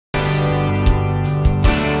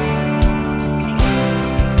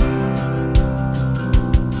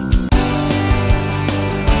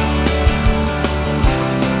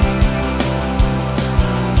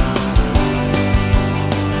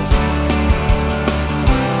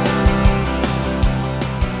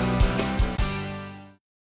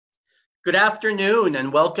afternoon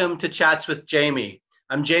and welcome to Chats with Jamie.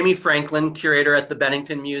 I'm Jamie Franklin, curator at the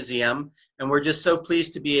Bennington Museum, and we're just so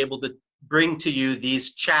pleased to be able to bring to you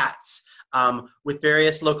these chats with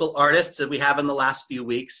various local artists that we have in the last few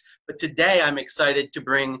weeks. But today I'm excited to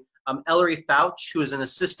bring Ellery Fouch, who is an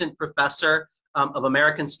assistant professor of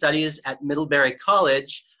American Studies at Middlebury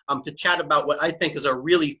College, to chat about what I think is a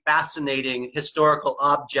really fascinating historical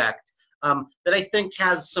object that I think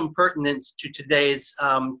has some pertinence to today's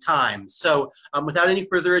times. So without any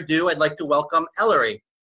further ado, I'd like to welcome Ellery.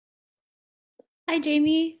 Hi,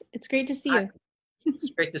 Jamie. It's great to see Hi. you.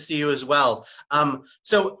 It's great to see you as well.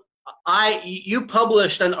 You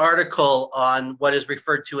published an article on what is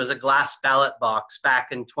referred to as a glass ballot box back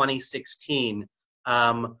in 2016,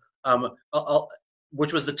 um, um,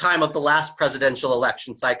 which was the time of the last presidential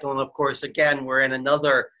election cycle. And of course, again, we're in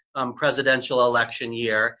another presidential election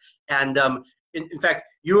year. And in fact,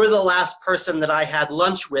 you were the last person that I had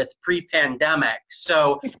lunch with pre-pandemic.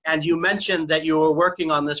 So, and you mentioned that you were working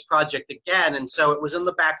on this project again. And so it was in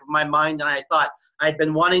the back of my mind, and I thought I'd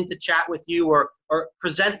been wanting to chat with you or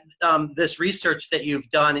present this research that you've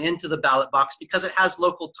done into the ballot box because it has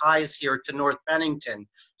local ties here to North Bennington.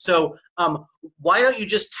 So why don't you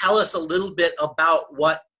just tell us a little bit about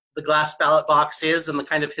what the glass ballot box is and the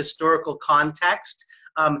kind of historical context?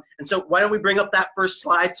 And so why don't we bring up that first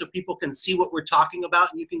slide so people can see what we're talking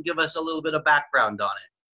about and you can give us a little bit of background on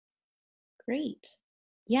it. Great.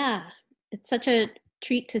 Yeah, it's such a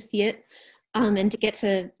treat to see it and to get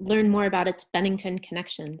to learn more about its Bennington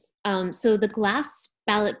connections. So the glass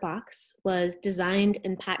ballot box was designed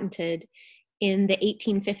and patented in the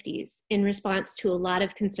 1850s in response to a lot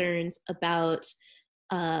of concerns about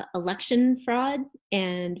election fraud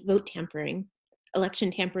and vote tampering,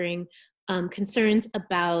 election tampering, concerns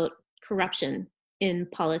about corruption in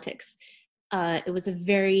politics. It was a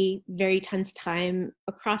very, very tense time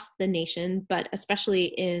across the nation, but especially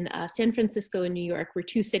in San Francisco and New York were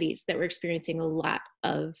two cities that were experiencing a lot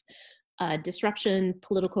of disruption,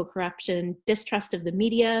 political corruption, distrust of the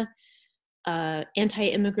media,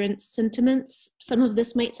 anti-immigrant sentiments. Some of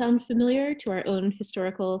this might sound familiar to our own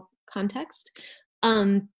historical context.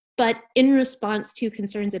 But in response to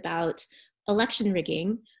concerns about election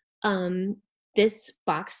rigging, this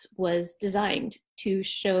box was designed to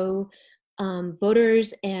show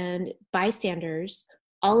voters and bystanders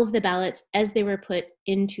all of the ballots as they were put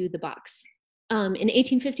into the box. In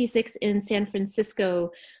 1856 in San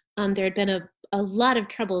Francisco, there had been a lot of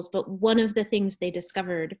troubles, but one of the things they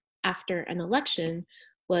discovered after an election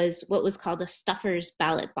was what was called a stuffer's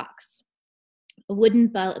ballot box, a wooden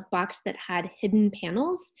ballot box that had hidden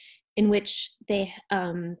panels in which the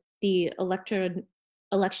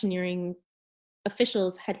electioneering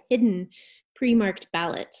officials had hidden pre-marked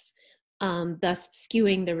ballots, thus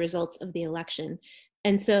skewing the results of the election.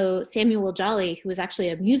 And so Samuel Jolly, who was actually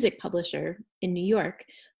a music publisher in New York,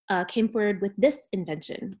 came forward with this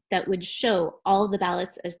invention that would show all the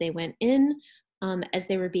ballots as they went in, as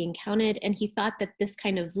they were being counted. And he thought that this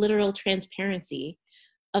kind of literal transparency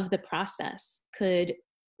of the process could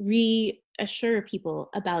reassure people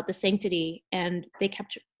about the sanctity, and they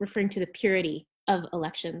kept referring to the purity of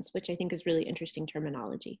elections, which I think is really interesting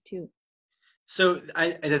terminology too. So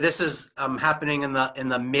this is happening in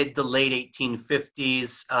the mid to late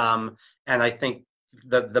 1850s, and I think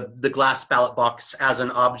the glass ballot box as an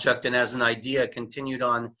object and as an idea continued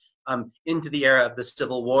on into the era of the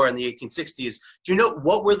Civil War in the 1860s. Do you know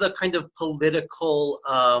what were the kind of political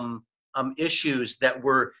issues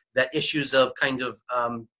that issues of kind of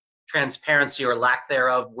transparency or lack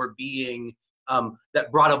thereof were being that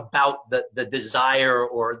brought about the desire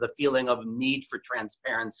or the feeling of need for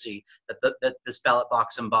transparency that this ballot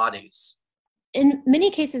box embodies? In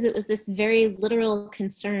many cases, it was this very literal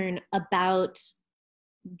concern about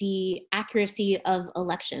the accuracy of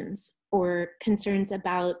elections, or concerns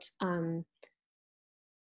about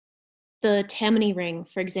the Tammany ring,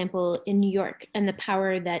 for example, in New York, and the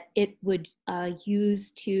power that it would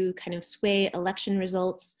use to kind of sway election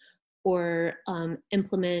results or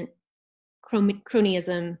implement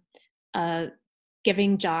cronyism,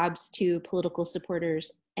 giving jobs to political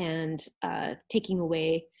supporters and taking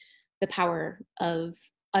away the power of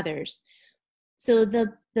others. So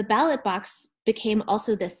the ballot box became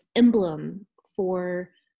also this emblem for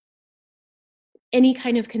any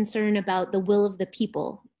kind of concern about the will of the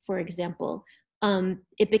people, for example.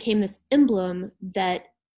 It became this emblem that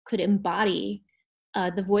could embody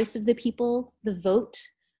the voice of the people, the vote,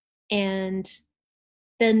 and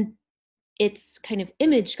then its kind of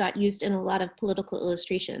image got used in a lot of political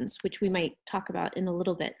illustrations, which we might talk about in a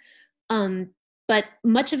little bit. But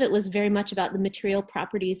much of it was very much about the material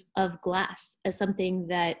properties of glass as something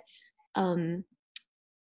that can't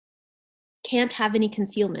have any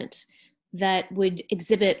concealment, that would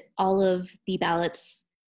exhibit all of the ballots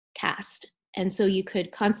cast. And so you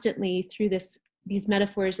could constantly, through these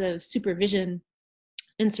metaphors of supervision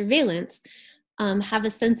and surveillance, have a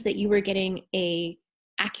sense that you were getting a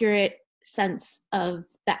accurate sense of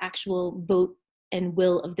the actual vote and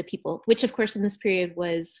will of the people, which of course in this period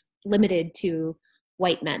was limited to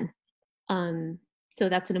white men. So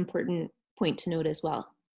that's an important point to note as well.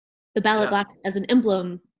 The ballot box as an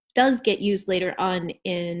emblem does get used later on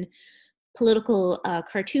in political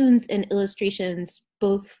cartoons and illustrations,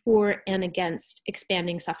 both for and against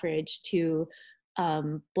expanding suffrage to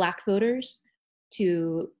Black voters,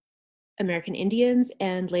 to American Indians,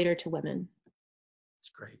 and later to women. That's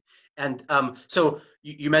great. And so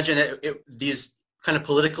you mentioned these kind of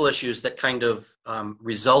political issues that kind of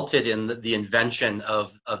resulted in the invention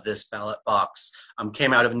of this ballot box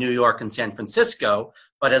came out of New York and San Francisco.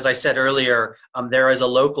 But as I said earlier, there is a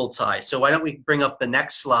local tie. So why don't we bring up the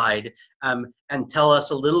next slide and tell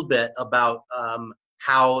us a little bit about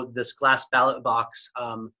how this glass ballot box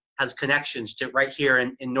has connections to right here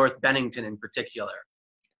in North Bennington in particular.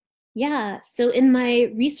 Yeah, so in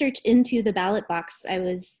my research into the ballot box, I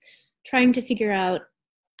was trying to figure out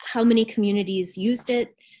how many communities used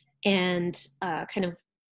it and kind of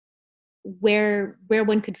where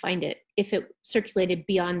one could find it if it circulated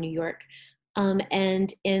beyond New York.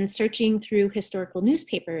 And in searching through historical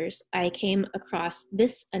newspapers, I came across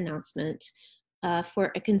this announcement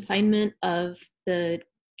for a consignment of the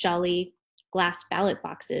Jolly glass ballot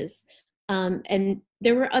boxes. And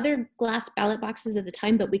there were other glass ballot boxes at the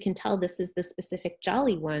time, but we can tell this is the specific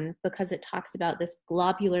Jolly one because it talks about this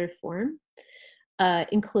globular form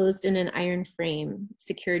enclosed in an iron frame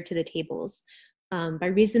secured to the tables. By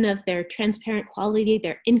reason of their transparent quality,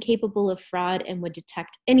 they're incapable of fraud and would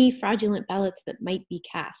detect any fraudulent ballots that might be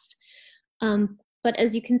cast. But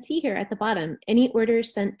as you can see here at the bottom, any order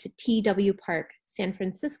sent to T.W. Park, San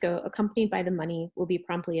Francisco, accompanied by the money, will be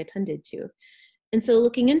promptly attended to. And so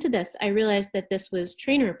looking into this, I realized that this was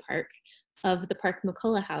Traynor Park of the Park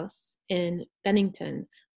McCullough House in Bennington.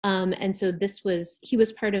 And so he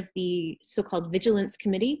was part of the so-called Vigilance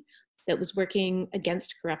Committee that was working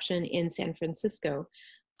against corruption in San Francisco.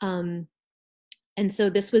 And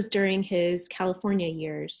so this was during his California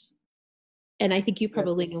years. And I think you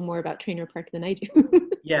probably know more about Traynor Park than I do.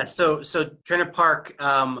 Yeah, so Traynor Park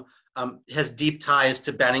has deep ties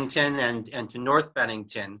to Bennington and to North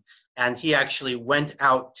Bennington. And he actually went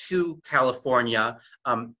out to California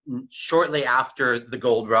shortly after the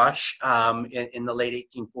gold rush in the late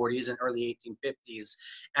 1840s and early 1850s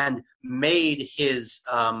and made his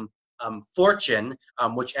fortune,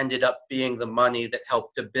 which ended up being the money that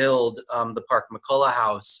helped to build the Park McCullough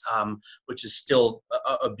House, which is still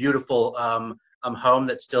a beautiful home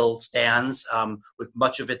that still stands with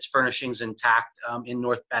much of its furnishings intact in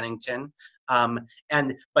North Bennington.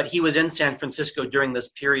 But he was in San Francisco during this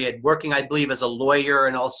period, working, I believe, as a lawyer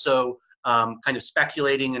and also kind of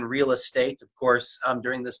speculating in real estate. Of course,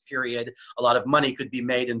 during this period, a lot of money could be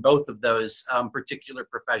made in both of those particular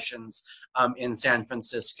professions in San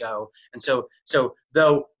Francisco. And so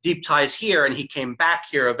though deep ties here, and he came back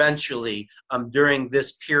here eventually, during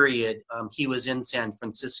this period, he was in San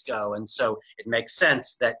Francisco. And so it makes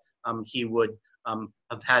sense that he would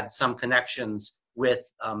have had some connections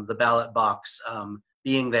with the ballot box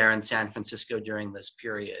being there in San Francisco during this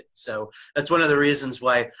period. So that's one of the reasons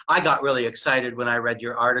why I got really excited when I read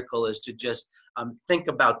your article, is to just think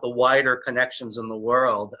about the wider connections in the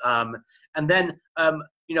world. And then,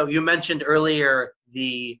 you mentioned earlier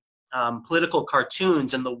the political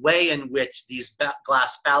cartoons and the way in which these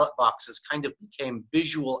glass ballot boxes kind of became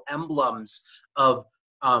visual emblems of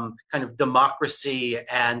kind of democracy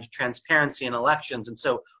and transparency in elections. And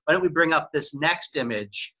so why don't we bring up this next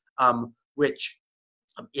image, which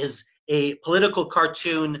is a political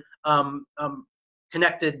cartoon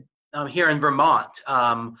connected here in Vermont.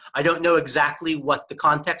 I don't know exactly what the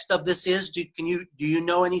context of this is. Do you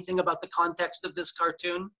know anything about the context of this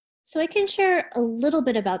cartoon? So I can share a little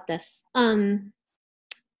bit about this.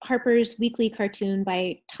 Harper's Weekly cartoon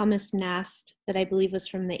by Thomas Nast that I believe was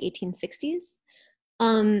from the 1860s.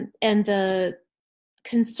 And the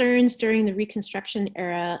concerns during the Reconstruction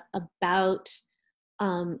era about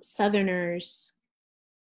Southerners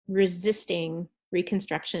resisting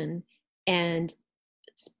Reconstruction and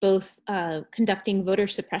both conducting voter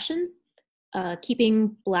suppression,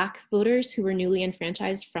 keeping Black voters who were newly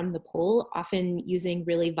enfranchised from the poll, often using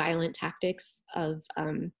really violent tactics of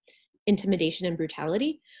intimidation and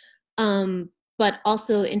brutality. But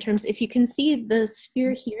also in terms, if you can see the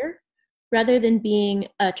sphere here, rather than being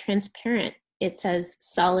a transparent it says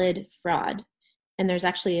solid fraud. And there's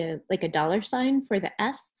actually a dollar sign for the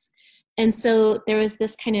S. And so there was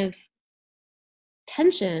this kind of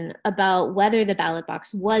tension about whether the ballot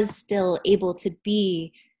box was still able to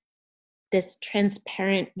be this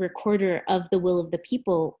transparent recorder of the will of the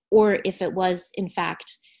people, or if it was, in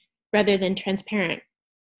fact, rather than transparent,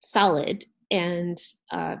 solid and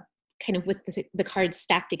kind of with the cards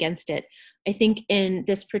stacked against it. I think in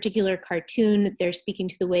this particular cartoon, they're speaking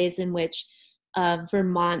to the ways in which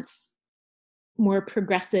Vermont's more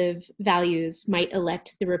progressive values might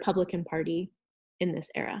elect the Republican Party in this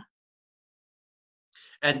era.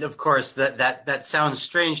 And of course, that sounds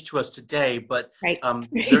strange to us today, but right.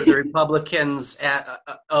 The Republicans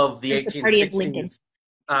of the 1860s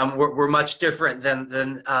were much different than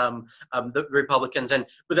the Republicans. And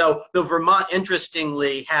though Vermont,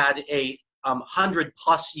 interestingly, had a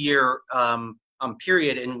 100-plus year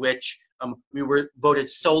period in which we were voted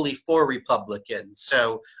solely for Republicans.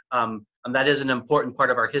 So that is an important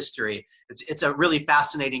part of our history. It's a really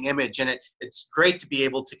fascinating image, and it's great to be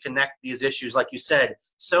able to connect these issues. Like you said,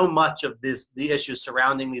 so much of the issues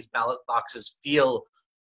surrounding these ballot boxes feel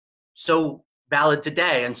so valid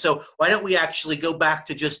today. And so why don't we actually go back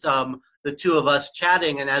to just the two of us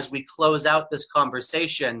chatting, and as we close out this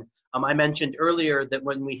conversation, I mentioned earlier that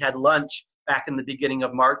when we had lunch back in the beginning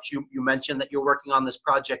of March, you mentioned that you're working on this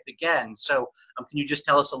project again. So can you just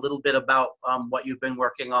tell us a little bit about what you've been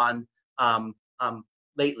working on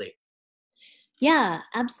lately? Yeah,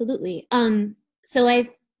 absolutely. So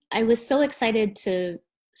I was so excited to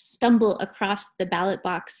stumble across the ballot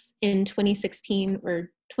box in 2016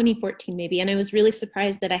 or 2014 maybe, and I was really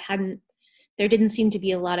surprised that there didn't seem to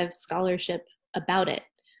be a lot of scholarship about it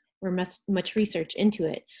or much research into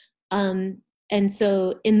it. And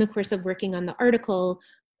so in the course of working on the article,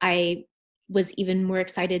 I was even more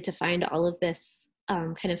excited to find all of this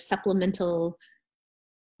kind of supplemental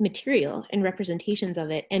material and representations of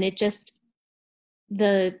it. And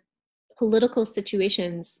the political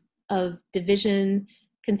situations of division,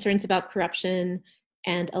 concerns about corruption,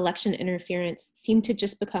 and election interference seem to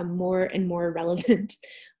just become more and more relevant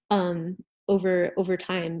over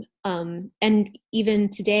time. And even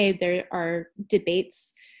today, there are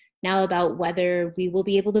debates now about whether we will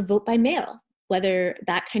be able to vote by mail, whether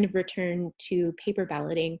that kind of return to paper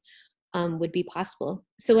balloting would be possible.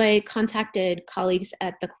 So I contacted colleagues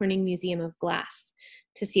at the Corning Museum of Glass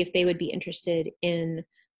to see if they would be interested in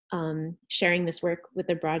sharing this work with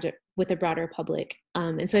a broader public.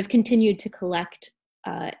 And so I've continued to collect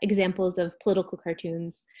examples of political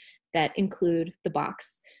cartoons that include the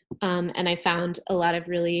box. And I found a lot of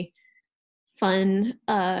really fun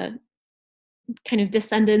kind of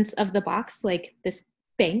descendants of the box, like this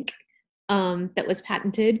bank that was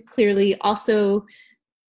patented, clearly also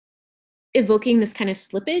evoking this kind of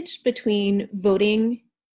slippage between voting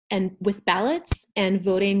and with ballots and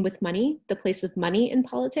voting with money. The place of money in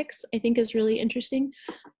politics, I think, is really interesting.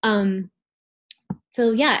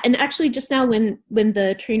 So yeah, and actually just now when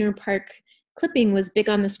the Trainer Park clipping was big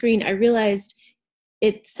on the screen, I realized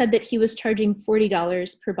it said that he was charging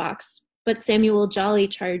 $40 per box, but Samuel Jolly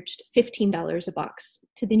charged $15 a box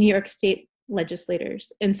to the New York State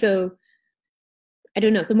legislators. And so, I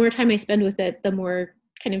don't know, the more time I spend with it, the more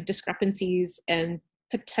kind of discrepancies and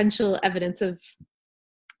potential evidence of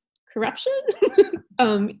corruption,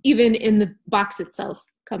 even in the box itself,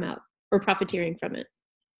 come out, or profiteering from it.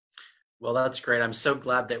 Well, that's great. I'm so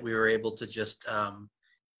glad that we were able to just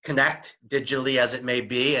connect digitally as it may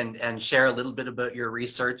be and share a little bit about your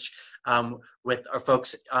research with our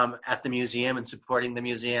folks at the museum and supporting the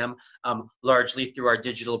museum largely through our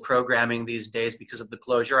digital programming these days because of the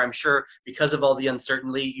closure. I'm sure because of all the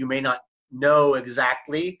uncertainty, you may not know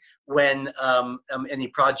exactly when any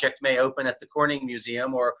project may open at the Corning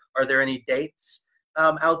Museum, or are there any dates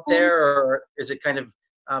out there, or is it kind of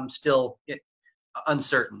still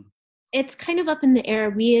uncertain? It's kind of up in the air.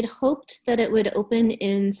 We had hoped that it would open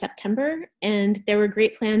in September, and there were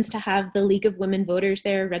great plans to have the League of Women Voters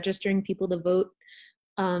there registering people to vote.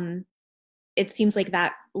 It seems like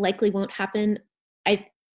that likely won't happen. I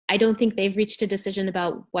don't think they've reached a decision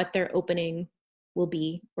about what their opening will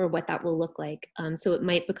be or what that will look like. So it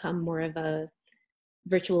might become more of a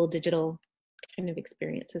virtual digital kind of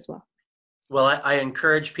experience as well. Well, I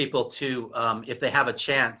encourage people to, if they have a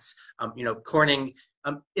chance, Corning,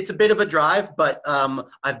 it's a bit of a drive, but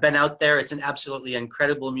I've been out there. It's an absolutely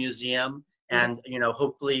incredible museum, and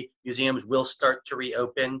hopefully museums will start to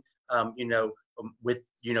reopen. With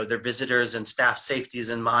their visitors and staff safeties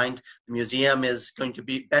in mind. The museum is going to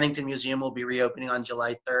be Bennington Museum will be reopening on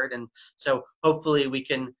July 3rd, and so hopefully we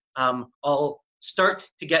can all start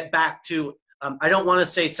to get back to I don't want to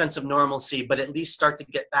say sense of normalcy, but at least start to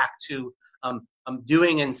get back to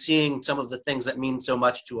doing and seeing some of the things that mean so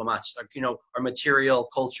much to us, like, our material,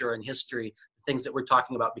 culture, and history, the things that we're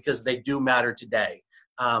talking about, because they do matter today.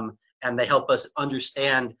 And they help us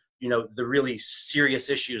understand, the really serious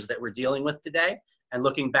issues that we're dealing with today. And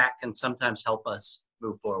looking back can sometimes help us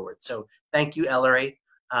move forward. So thank you, Ellery.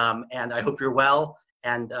 And I hope you're well,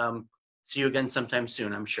 and see you again sometime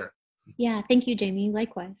soon, I'm sure. Yeah, thank you, Jamie.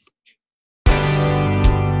 Likewise.